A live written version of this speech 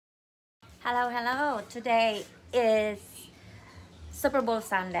Hello, hello. Today is Super Bowl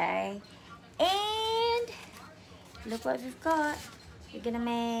Sunday. And look what we've got. We're gonna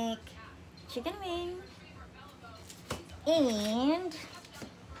make chicken wing and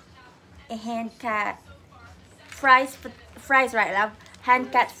a hand cut fries. Fries, right, love?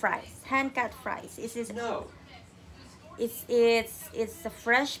 Hand cut fries. Hand cut fries. No. It's a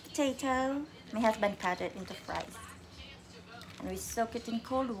fresh potato. My husband cut it into fries, and we soak it in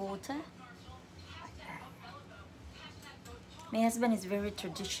cold water. My husband is very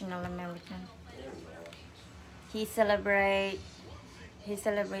traditional American. He celebrate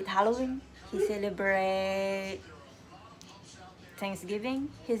Halloween. He celebrate Thanksgiving.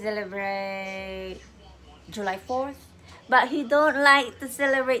 He celebrate July 4th. But he don't like to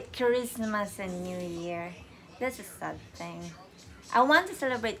celebrate Christmas and New Year. That's a sad thing. I want to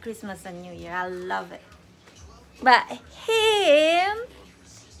celebrate Christmas and New Year. I love it. But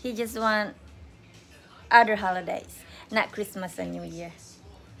he just want other holidays, not Christmas and New Year.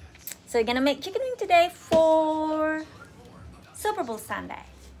 So we're gonna make chicken wing today for Super Bowl Sunday.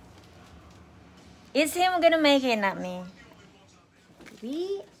 It's him gonna make it, not me.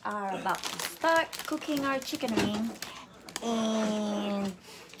 We are about to start cooking our chicken wing and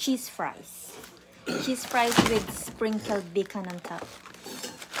cheese fries. Cheese fries with sprinkled bacon on top.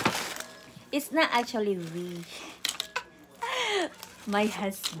 It's not actually we. My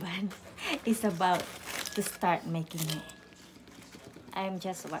husband is about to start making it. I'm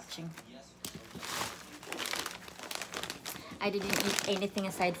just watching. I didn't eat anything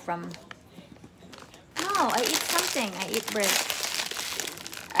aside from... No, I eat something. I eat bread.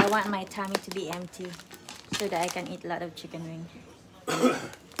 I want my tummy to be empty so that I can eat a lot of chicken wing.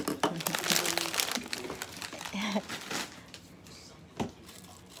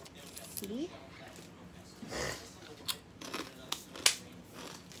 See?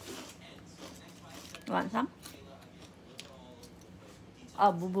 You want some?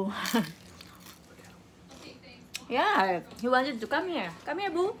 Oh, Boo Boo. Yeah, he wanted to come here. Come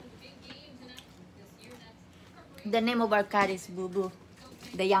here, Boo. The name of our cat is Boo Boo.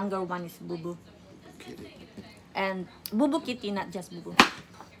 The younger one is Boo Boo. Kitty. And Boo Boo Kitty, not just Boo Boo.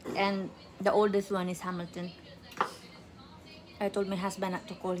 And the oldest one is Hamilton. I told my husband not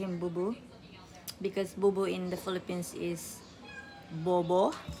to call him Boo Boo because Boo Boo in the Philippines is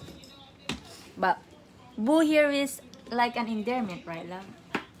Bobo. But Boo here is like an endearment, right, love?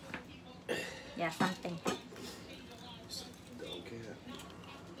 Yeah, something. Don't care.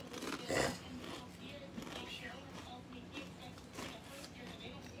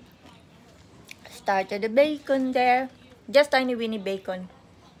 Started the bacon there. Just tiny weeny bacon.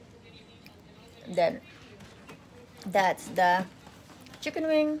 Then that's the chicken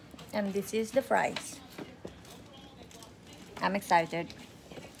wing and this is the fries. I'm excited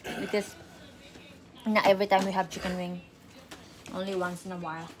because not every time we have chicken wing. Only once in a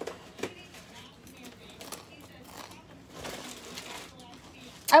while.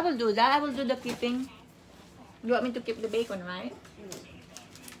 I will do that. I will do the keeping. You want me to keep the bacon, right?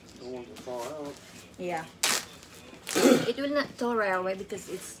 Don't want to fall out. Yeah. It will not thaw right away because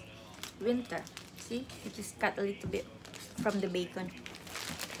it's winter. See? You just cut a little bit from the bacon.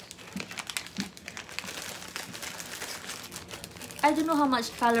 I don't know how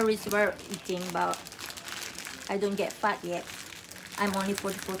much calories we're eating, but I don't get fat yet. I'm only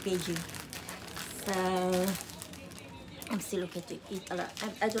 44 kg. So I'm still okay to eat a lot.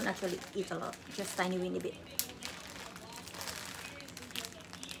 I don't actually eat a lot, just tiny weeny bit.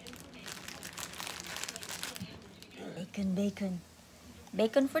 Bacon, bacon.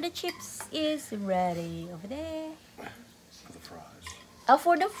 Bacon for the chips is ready over there. For the fries. Oh,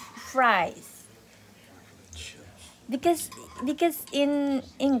 for the fries. For the Because chips. in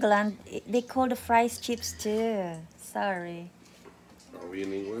England they call the fries chips too. Sorry. Are we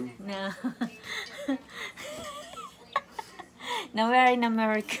in England? No. No, we're in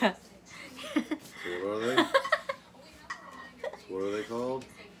America. So what are they? What are they called?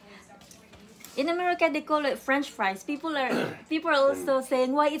 In America they call it French fries. People are also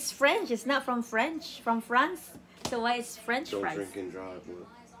saying why it's French. It's not from from France. So why it's French Don't fries? drink and drive. Look.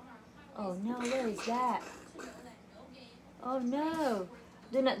 Oh no, where is that? Oh no.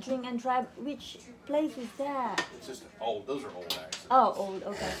 Do not drink and drive. Which place is that? It's just old. Those are old accents. Oh, old,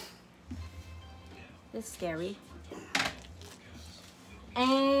 okay. That's scary.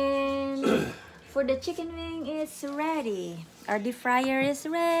 And for the chicken wing, it's ready. Our deep fryer is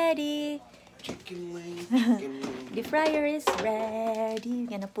ready. Chicken wing, chicken wing. The fryer is ready. We're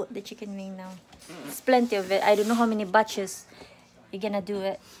gonna put the chicken wing now. It's plenty of it. I don't know how many batches. You're gonna do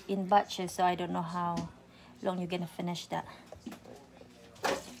it in batches, so I don't know how long you're gonna finish that.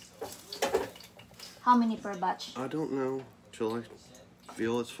 How many per batch? I don't know till I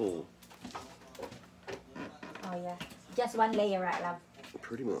feel it's full. Oh yeah. Just one layer, right, love?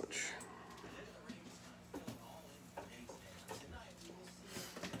 Pretty much.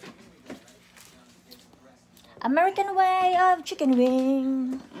 American way of chicken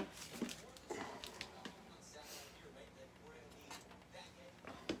wing.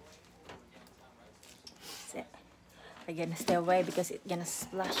 I'm gonna stay away because it's gonna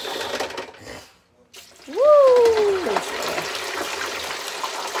splash. Woo!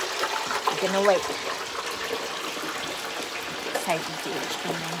 I'm gonna wait. Excited to eat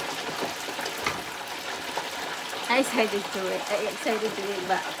chicken wing. I'm excited to it,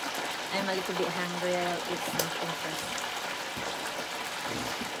 but I'm a little bit hungry. I'll eat something first.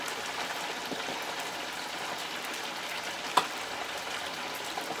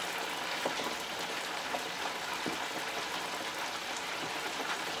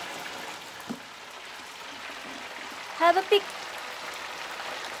 Have a pic.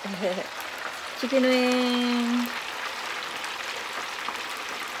 Chicken wing.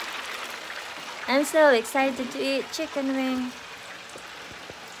 I'm so excited to eat chicken wing.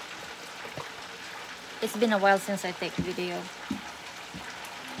 It's been a while since I take video.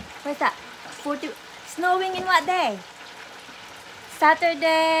 What's that? 40. Snowing in what day?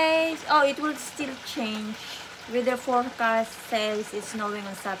 Saturday. Oh, it will still change. Weather forecast says it's snowing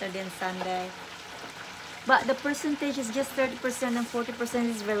on Saturday and Sunday. But the percentage is just 30% and 40%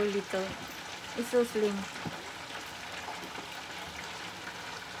 is very little. It's so slim.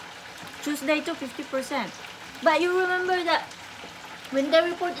 Tuesday to 50%. But you remember that when they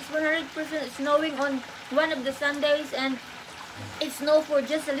report it's 100% snowing on one of the Sundays and it snowed for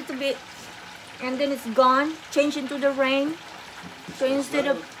just a little bit and then it's gone, change into the rain. So instead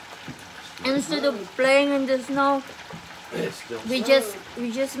of playing in the snow, we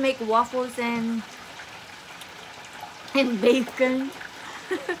just make waffles and bacon.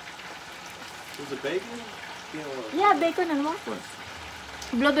 Was it bacon? Yeah, bacon and waffles.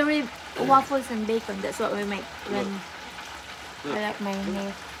 Blueberry waffles and bacon. That's what we make when I like my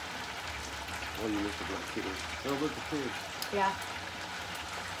meal. Oh, you missed the black kitty. Oh, look, the pigs. Yeah.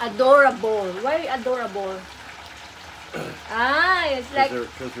 Adorable. Why adorable? It's like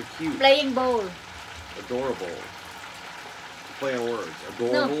Because they're cute. playing bowl. Adorable. Play on words.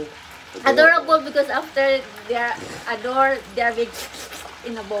 Adorable. No. Adorable because after they're big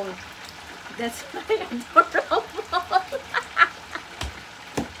in a bowl. That's why adorable.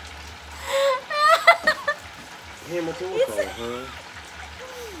 Hamilton, huh?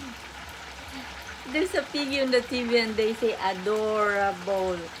 There's a piggy on the TV and they say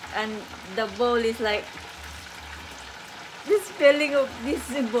adorable, and the bowl is like the spelling of this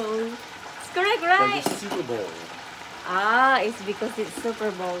bowl. It's correct, right? Like the Super Bowl. It's because it's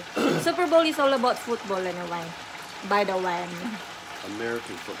Super Bowl. Super Bowl is all about football anyway. By the way.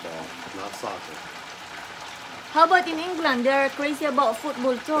 American football, not soccer. How about in England? They're crazy about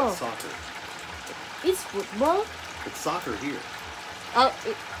football too. It's soccer. It's football? It's soccer here. Oh,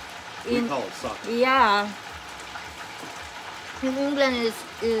 We call it soccer. Yeah. In England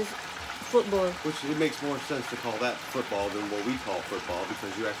is football. Which it makes more sense to call that football than what we call football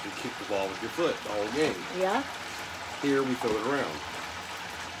because you actually kick the ball with your foot the whole game. Yeah. Here we throw it around.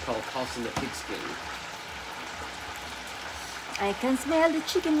 Called tossing the pigskin. I can smell the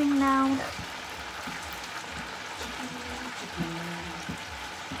chicken wing now.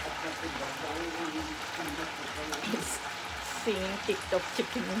 It's singing TikTok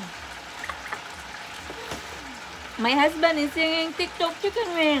chicken wing. My husband is singing TikTok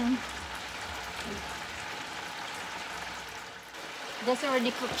chicken wing. That's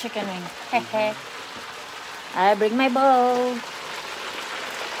already cooked chicken wing. Hehe. I bring my bowl.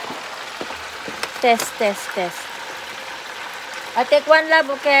 Test. I take one, love,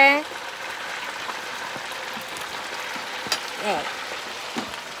 okay? Yeah.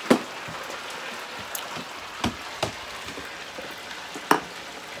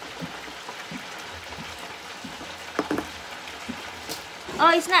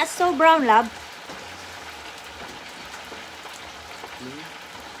 Oh, it's not so brown, love.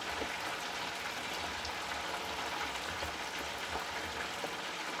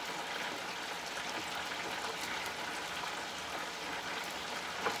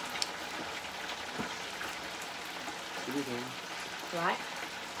 Should be done. Right?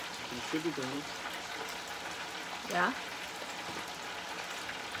 It should be done. Yeah.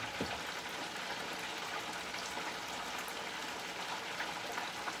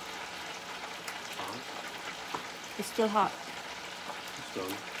 It's still hot. It's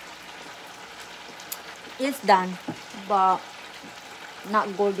done. It's done, but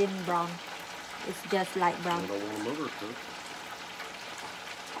not golden brown. It's just light I brown. don't want them overcooked.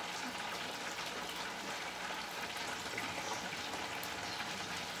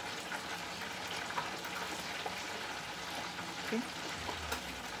 Okay.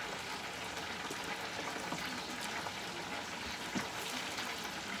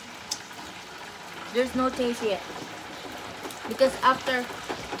 There's no taste yet. Because after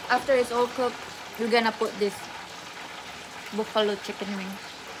it's all cooked, you're gonna put this buffalo chicken wing.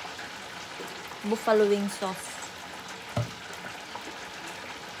 Buffalo wing sauce.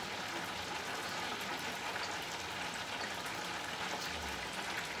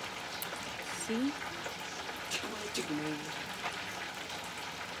 See? Chicken wings.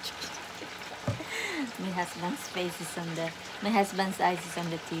 My husband's eyes is on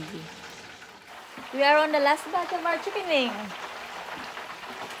the TV. We are on the last batch of our chicken wing.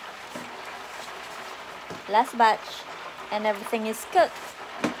 Last batch, and everything is cooked.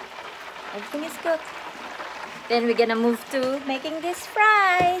 Everything is cooked. Then we're gonna move to making these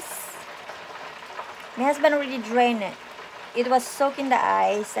fries. My husband already drained it. It was soaked in the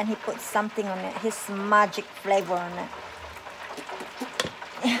ice, and he put something on it. His magic flavor on it.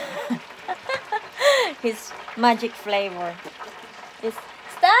 His magic flavor. Is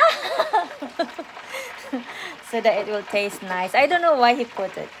stop. So that it will taste nice. I don't know why he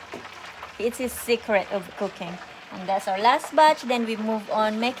put it. It's his secret of cooking. And that's our last batch. Then we move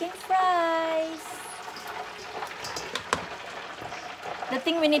on making fries. The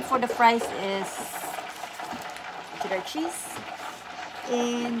thing we need for the fries is cheddar cheese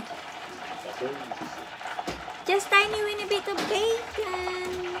and just tiny weeny bit of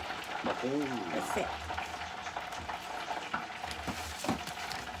bacon. That's it.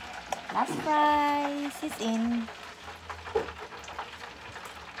 Last fries is in.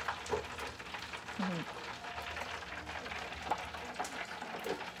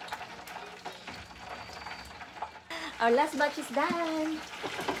 Our last batch is done.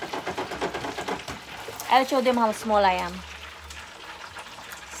 I'll show them how small I am.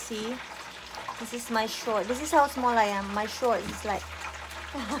 See? This is my short. This is how small I am. My short is like...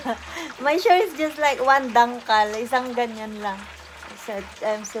 my short is just like one dangkal. Isang ganyan lang. So,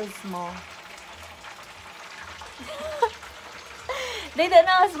 I'm so small. They don't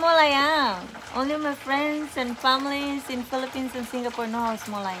know how small I am. Only my friends and families in Philippines and Singapore know how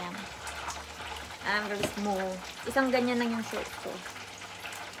small I am. I'm very small. Isang ganyan lang yung short ko.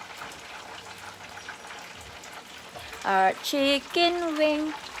 Our chicken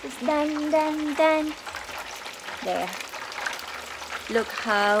wing is done. There. Look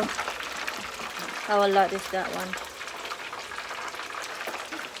how a lot is that one.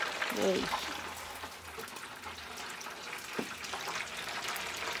 Yay.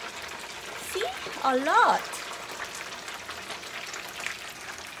 See? A lot.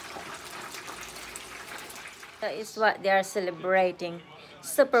 That is what they are celebrating.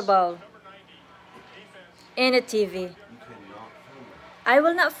 Super Bowl. In the TV. I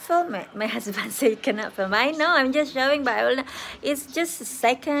will not film it. My husband said you cannot film. I know, I'm just showing, but I will not. It's just a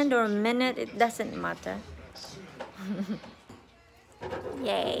second or a minute. It doesn't matter.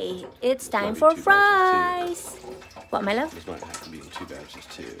 Yay. It's time for fries. What, my love? This might have to be in 2 batches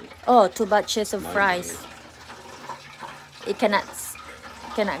too. Oh, 2 batches of fries. It cannot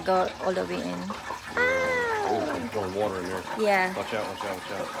go all the way in. Oh, I'm pouring water in there. Yeah. Watch out.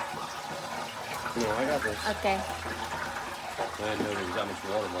 No, I got this. Okay. I didn't know there was that much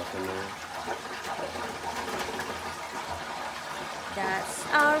water left in there. That's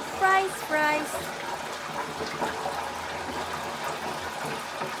our fries.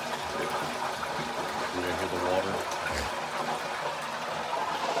 You hear the water?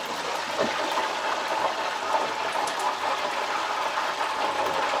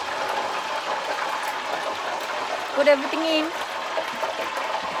 Put everything in.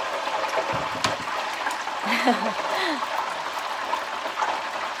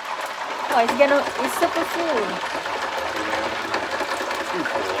 Oh, it's super full. Too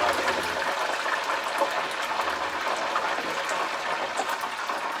full, actually.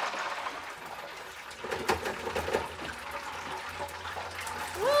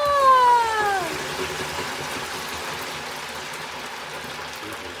 Wow!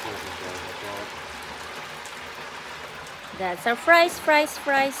 That's our fries.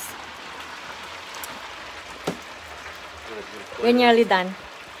 We're nearly done.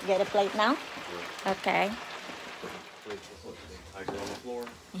 Get a plate now? Okay. I go on the floor.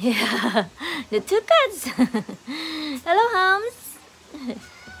 Yeah, the 2 cats. Hello, Hams.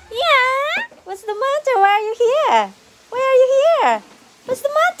 Yeah. What's the matter? Why are you here? Why are you here? What's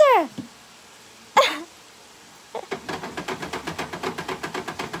the matter?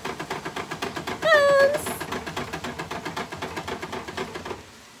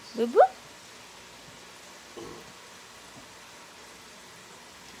 Boo boo.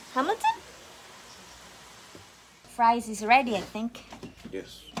 Hamilton? Fries is ready, I think.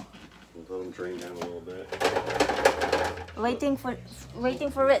 Yes. We'll let them drain down a little bit. Waiting for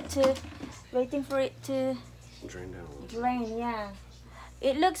it to Drain down a little bit. drain, yeah.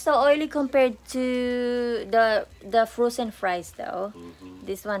 It looks so oily compared to the frozen fries though.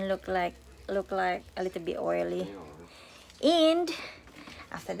 This one look like a little bit oily. And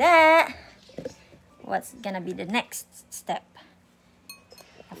after that, what's gonna be the next step?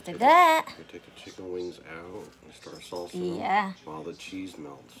 After that, We take the chicken wings out and start salsing yeah, them while the cheese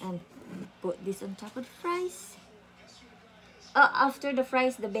melts. and put this on top of the fries. Oh, after the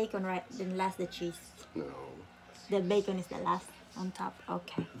fries, the bacon, right? Then last the cheese. No. The bacon is the last on top.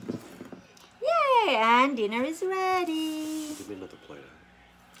 Okay. Yay! And dinner is ready. Give me another plate.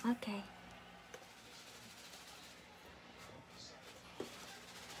 Okay.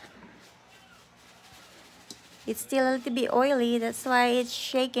 It's still a little bit oily, that's why it's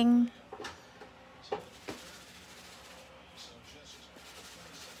shaking.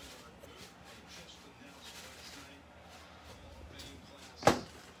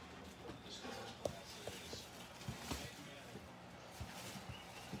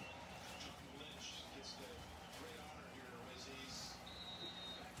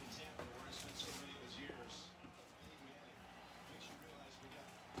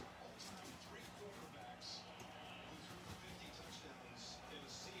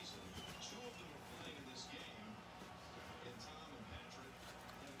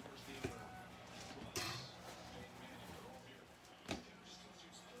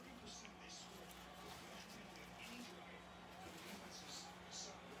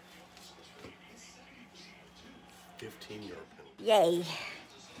 €15. Yay!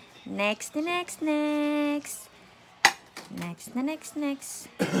 Next. This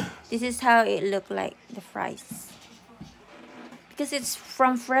is how it look like, the fries. Because it's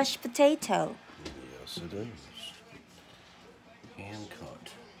from fresh potato. Yes, it is. Hand cut.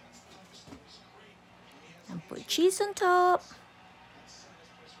 And put cheese on top.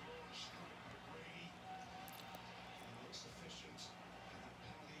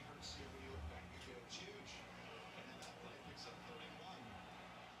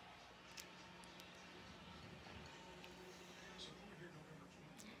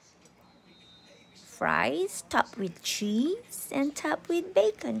 Fries topped with cheese and topped with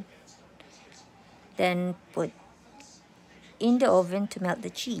bacon. Then put in the oven to melt the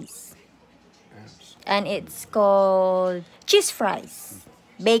cheese. And it's called cheese fries.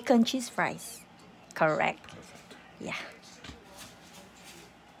 Bacon cheese fries. Correct. Yeah.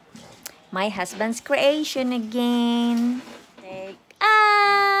 My husband's creation again. Take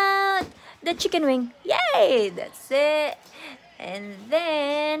out the chicken wing. Yay! That's it. And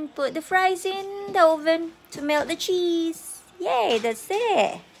then put the fries in the oven to melt the cheese. Yay, that's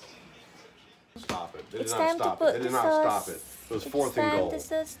it. Stop it. They did It's not time to stop put it. They the did not sauce. stop it. It was It's fourth and time goal.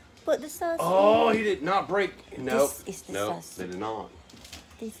 to put the sauce Oh, in. he did not break. Nope. This is the nope, sauce. they did not.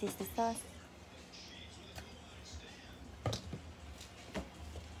 This is the sauce.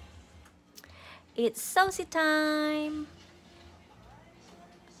 It's saucy time.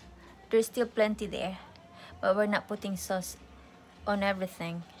 There's still plenty there, but we're not putting sauce on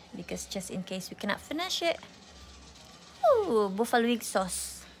everything because just in case we cannot finish it. Ooh, buffalo wing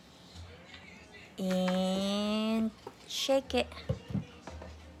sauce. And shake it.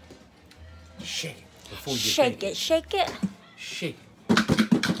 Shake it before you Shake bake it, shake it. Shake it.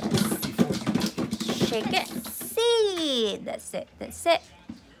 Shake it. See, that's it, that's it.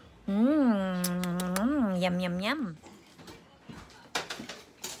 Yum, yum, yum.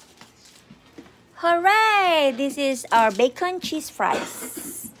 Hooray! This is our bacon cheese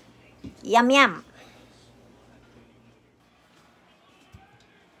fries. Yum, yum.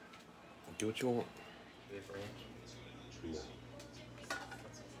 Do what you want.